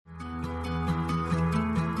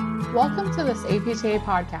Welcome to this APTA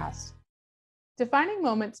podcast. Defining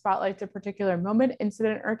Moment spotlights a particular moment,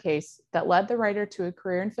 incident, or case that led the writer to a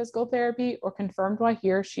career in physical therapy or confirmed why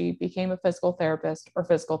he or she became a physical therapist or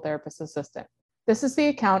physical therapist assistant. This is the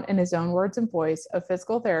account, in his own words and voice, of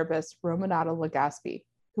physical therapist Rominato Legaspi,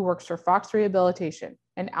 who works for Fox Rehabilitation,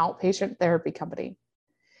 an outpatient therapy company.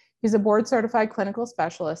 He's a board-certified clinical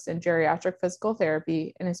specialist in geriatric physical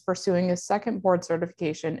therapy and is pursuing his second board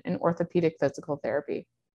certification in orthopedic physical therapy.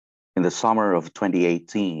 In the summer of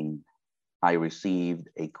 2018, I received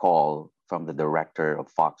a call from the director of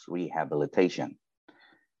Fox Rehabilitation.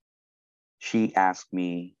 She asked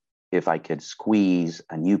me if I could squeeze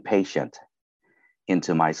a new patient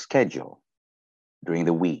into my schedule during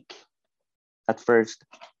the week. At first,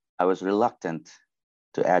 I was reluctant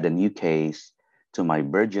to add a new case to my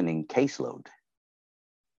burgeoning caseload.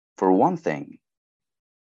 For one thing,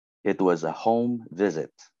 it was a home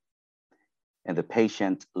visit, and the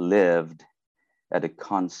patient lived at a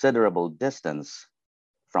considerable distance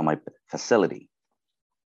from my facility.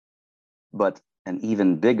 But an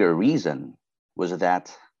even bigger reason was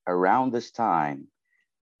that around this time,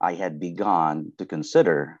 I had begun to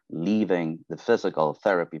consider leaving the physical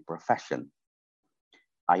therapy profession.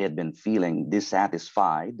 I had been feeling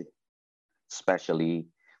dissatisfied, especially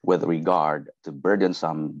with regard to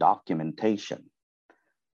burdensome documentation.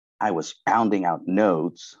 I was pounding out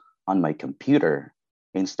notes on my computer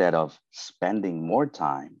instead of spending more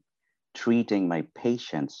time treating my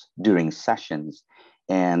patients during sessions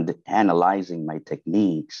and analyzing my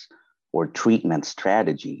techniques or treatment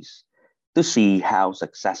strategies to see how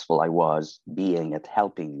successful I was being at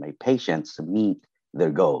helping my patients meet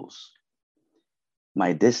their goals.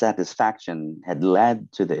 My dissatisfaction had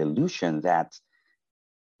led to the illusion that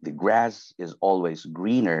the grass is always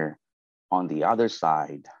greener on the other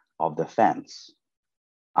side of the fence.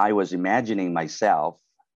 I was imagining myself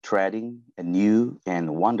treading a new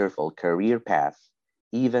and wonderful career path,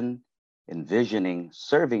 even envisioning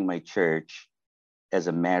serving my church as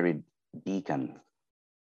a married deacon.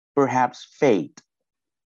 Perhaps fate,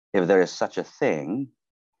 if there is such a thing,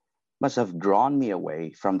 must have drawn me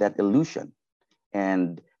away from that illusion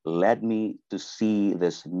and led me to see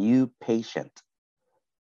this new patient.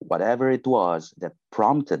 Whatever it was that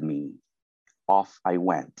prompted me, off I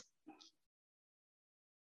went.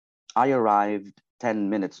 I arrived 10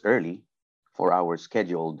 minutes early for our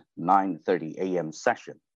scheduled 9:30 a.m.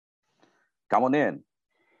 session. "Come on in,"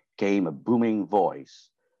 came a booming voice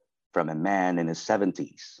from a man in his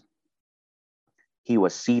 70s. He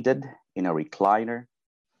was seated in a recliner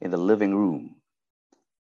in the living room.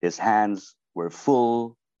 His hands were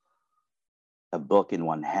full, a book in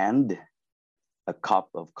one hand, a cup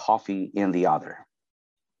of coffee in the other.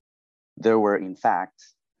 There were, in fact,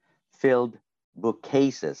 filled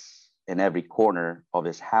bookcases in every corner of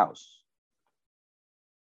his house.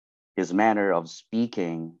 His manner of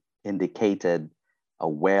speaking indicated a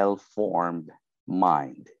well-formed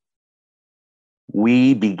mind.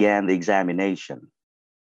 We began the examination.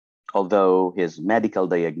 Although his medical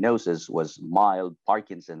diagnosis was mild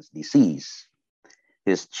Parkinson's disease,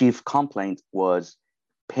 his chief complaint was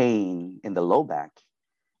pain in the low back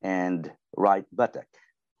and right buttock.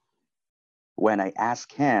 When I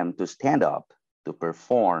asked him to stand up to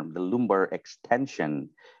perform the lumbar extension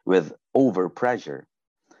with overpressure,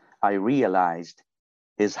 I realized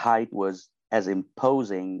his height was as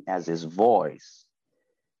imposing as his voice.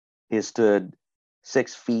 He stood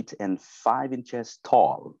 6 feet and 5 inches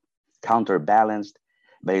tall, counterbalanced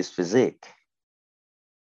by his physique.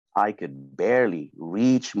 I could barely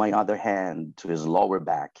reach my other hand to his lower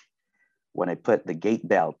back when I put the gait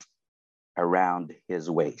belt around his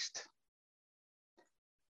waist.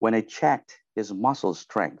 When I checked his muscle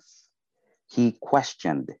strength, he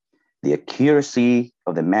questioned the accuracy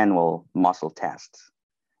of the manual muscle tests.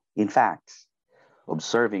 In fact,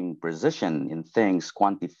 observing precision in things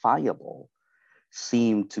quantifiable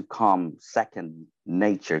seemed to come second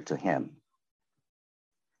nature to him.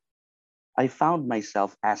 I found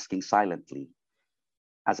myself asking silently,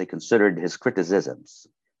 as I considered his criticisms,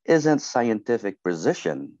 isn't scientific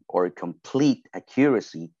precision or complete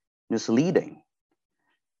accuracy misleading?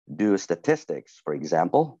 Do statistics, for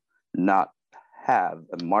example, not have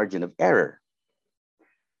a margin of error?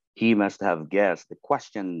 He must have guessed the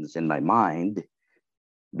questions in my mind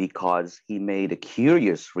because he made a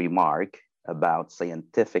curious remark about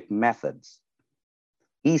scientific methods.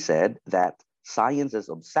 He said that science's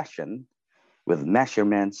obsession with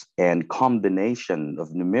measurements and combination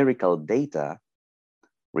of numerical data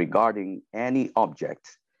regarding any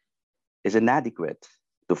object is inadequate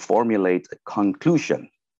to formulate a conclusion.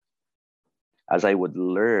 As I would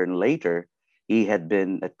learn later, He had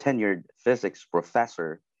been a tenured physics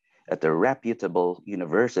professor at a reputable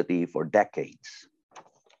university for decades.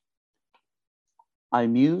 I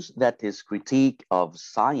mused that his critique of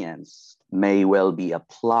science may well be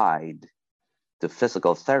applied to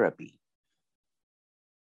physical therapy.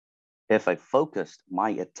 If I focused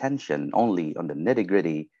my attention only on the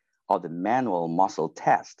nitty-gritty of the manual muscle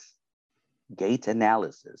tests, gait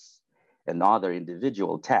analysis, and other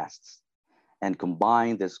individual tests, and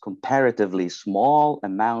combined this comparatively small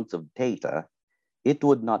amount of data, it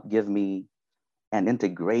would not give me an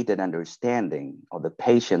integrated understanding of the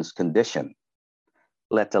patient's condition,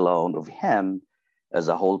 let alone of him as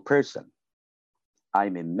a whole person. I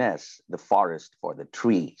may miss the forest for the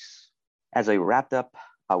trees. As I wrapped up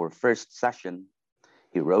our first session,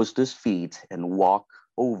 he rose to his feet and walked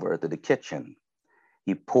over to the kitchen.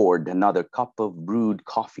 He poured another cup of brewed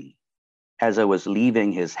coffee. As I was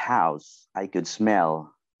leaving his house, I could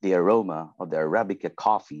smell the aroma of the Arabica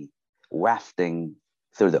coffee wafting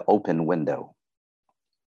through the open window.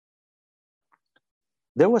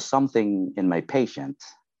 There was something in my patient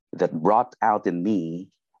that brought out in me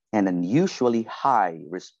an unusually high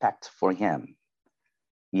respect for him.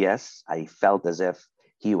 Yes, I felt as if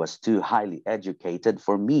he was too highly educated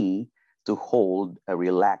for me to hold a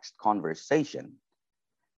relaxed conversation,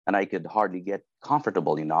 and I could hardly get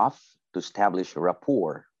comfortable enough to establish a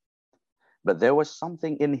rapport. But there was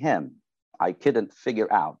something in him I couldn't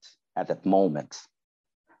figure out at that moment.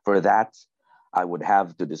 For that, I would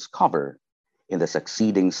have to discover in the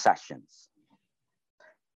succeeding sessions.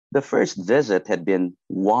 The first visit had been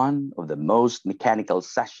one of the most mechanical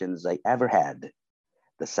sessions I ever had.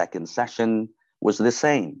 The second session was the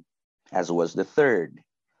same, as was the third,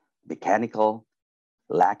 mechanical,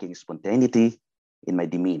 lacking spontaneity in my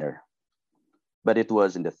demeanor. But it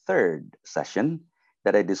was in the third session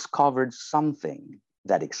that I discovered something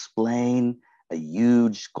that explained a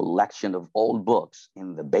huge collection of old books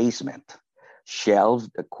in the basement, shelved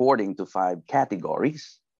according to 5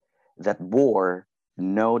 categories that bore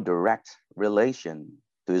no direct relation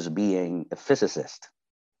to his being a physicist.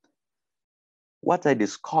 What I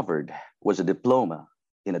discovered was a diploma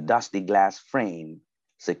in a dusty glass frame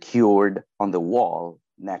secured on the wall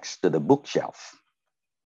next to the bookshelf.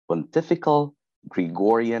 Pontifical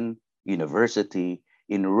Gregorian University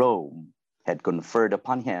in Rome had conferred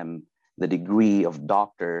upon him the degree of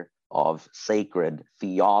Doctor of Sacred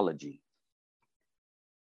Theology.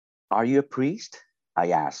 "Are you a priest?" I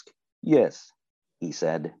asked. "Yes," he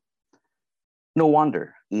said. No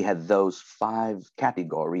wonder he had those 5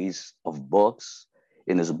 categories of books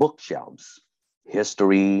in his bookshelves: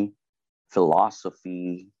 history,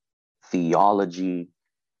 philosophy, theology,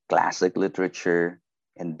 classic literature,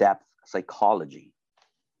 and depth psychology.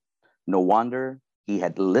 No wonder he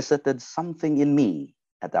had elicited something in me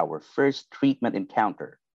at our first treatment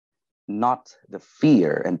encounter, not the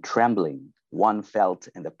fear and trembling one felt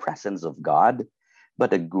in the presence of God,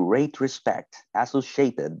 but a great respect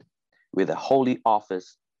associated with the holy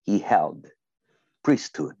office he held,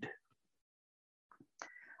 priesthood.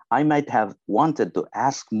 I might have wanted to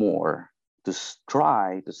ask more to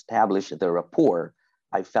try to establish the rapport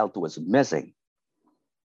I felt was missing,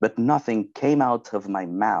 but nothing came out of my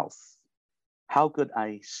mouth. How could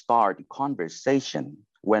I start a conversation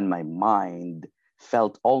when my mind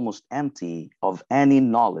felt almost empty of any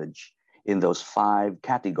knowledge in those 5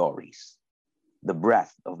 categories? The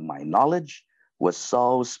breadth of my knowledge was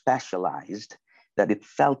so specialized that it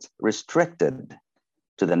felt restricted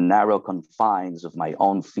to the narrow confines of my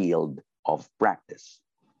own field of practice.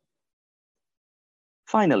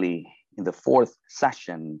 Finally, in the 4th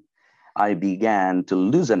session, I began to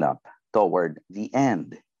loosen up toward the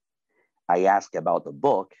end. I asked about the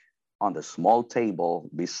book on the small table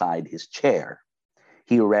beside his chair.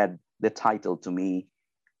 He read the title to me,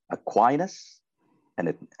 Aquinas,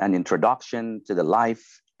 an introduction to the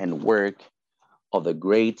life and work of the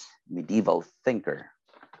great medieval thinker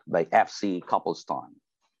by F.C. Coplestone.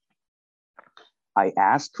 I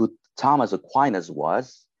asked who Thomas Aquinas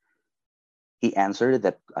was. He answered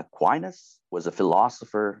that Aquinas was a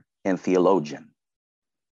philosopher and theologian.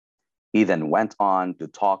 He then went on to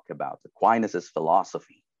talk about Aquinas'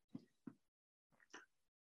 philosophy.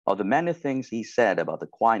 Of the many things he said about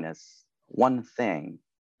Aquinas, one thing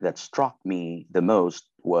that struck me the most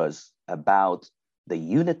was about the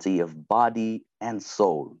unity of body and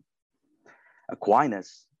soul.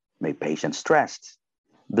 Aquinas, my patient stressed,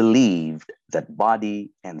 believed that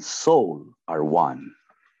body and soul are one.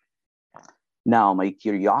 Now my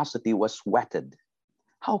curiosity was whetted.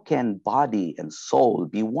 How can body and soul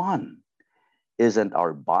be one? Isn't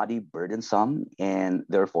our body burdensome and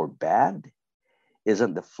therefore bad?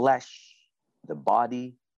 Isn't the flesh the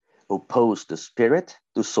body opposed to spirit,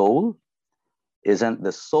 to soul? Isn't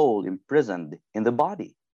the soul imprisoned in the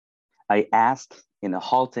body? I asked in a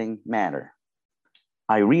halting manner.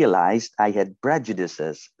 I realized I had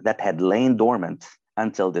prejudices that had lain dormant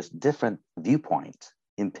until this different viewpoint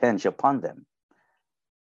impinged upon them.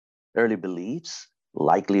 Early beliefs,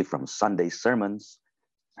 likely from Sunday sermons,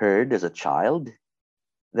 heard as a child,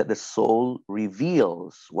 that the soul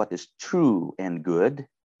reveals what is true and good,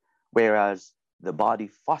 whereas the body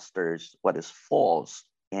fosters what is false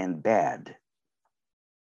and bad.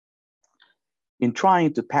 In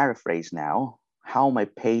trying to paraphrase now how my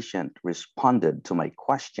patient responded to my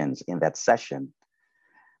questions in that session,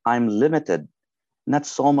 I'm limited not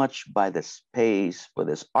so much by the space for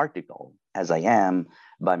this article as I am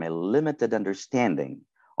by my limited understanding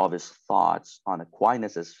of his thoughts on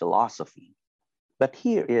Aquinas' philosophy. But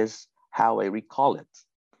here is how I recall it.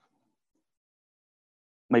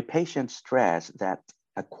 My patient stressed that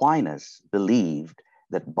Aquinas believed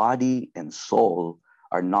that body and soul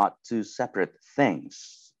are not two separate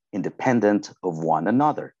things, independent of one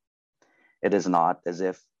another. It is not as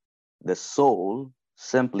if the soul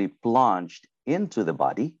simply plunged into the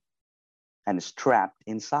body and is trapped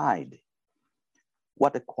inside.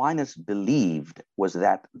 What Aquinas believed was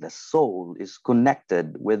that the soul is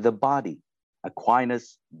connected with the body.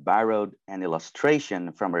 Aquinas borrowed an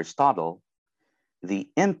illustration from Aristotle, the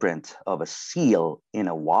imprint of a seal in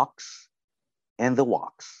a wax and the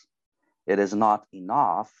wax. It is not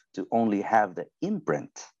enough to only have the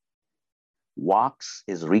imprint. Wax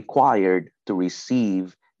is required to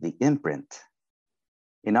receive the imprint.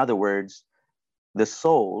 In other words, the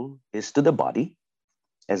soul is to the body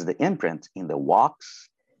as the imprint in the wax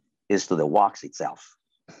is to the wax itself.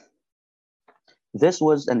 This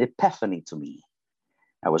was an epiphany to me.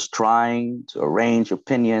 I was trying to arrange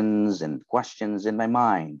opinions and questions in my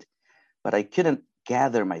mind, but I couldn't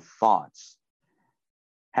gather my thoughts.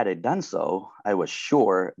 Had I done so, I was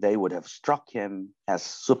sure they would have struck him as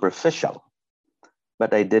superficial.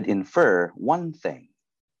 But I did infer one thing.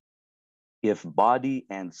 If body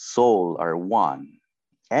and soul are one,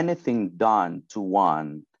 anything done to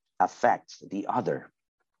one affects the other.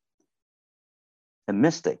 A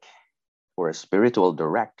mystic or a spiritual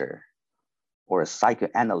director or a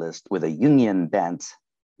psychoanalyst with a Jungian bent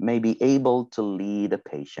may be able to lead a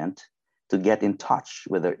patient to get in touch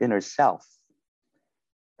with their inner self.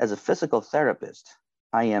 As a physical therapist,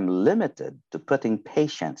 I am limited to putting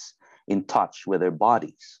patients in touch with their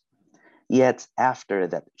bodies. Yet after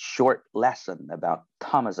that short lesson about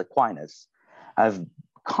Thomas Aquinas, I've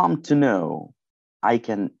come to know I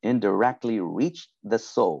can indirectly reach the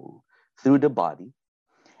soul through the body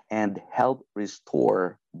and help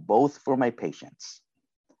restore both for my patients.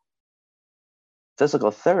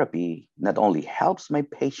 Physical therapy not only helps my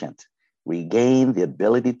patient regain the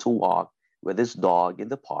ability to walk with his dog in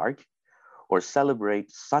the park or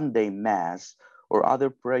celebrate Sunday Mass or other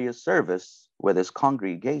prayer service with his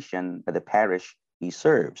congregation at the parish he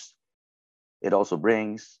serves. It also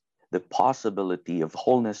brings the possibility of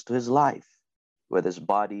wholeness to his life, with his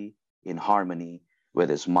body in harmony with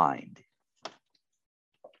his mind.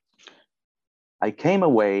 I came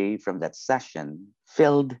away from that session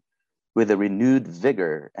filled with a renewed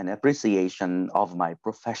vigor and appreciation of my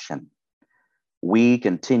profession. We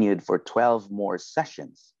continued for 12 more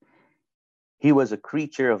sessions. He was a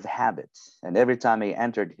creature of habits, and every time I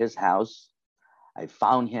entered his house, I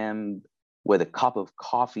found him with a cup of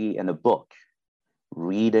coffee and a book,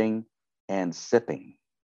 reading and sipping.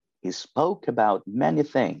 He spoke about many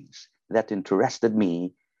things that interested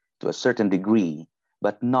me to a certain degree,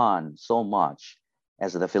 but none so much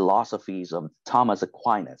as the philosophies of Thomas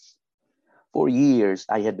Aquinas. For years,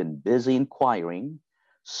 I had been busy inquiring,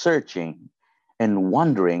 searching, and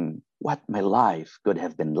wondering what my life could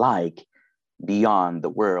have been like beyond the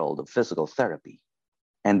world of physical therapy.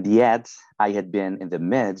 And yet, I had been in the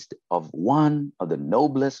midst of one of the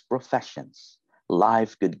noblest professions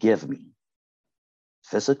life could give me.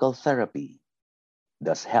 Physical therapy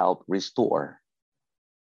does help restore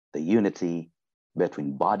the unity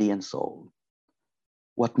between body and soul.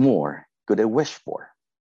 What more could I wish for?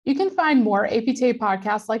 You can find more APTA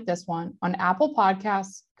podcasts like this one on Apple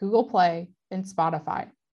Podcasts, Google Play, and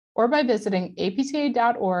Spotify, or by visiting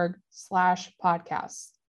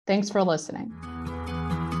apta.org/podcasts. Thanks for listening.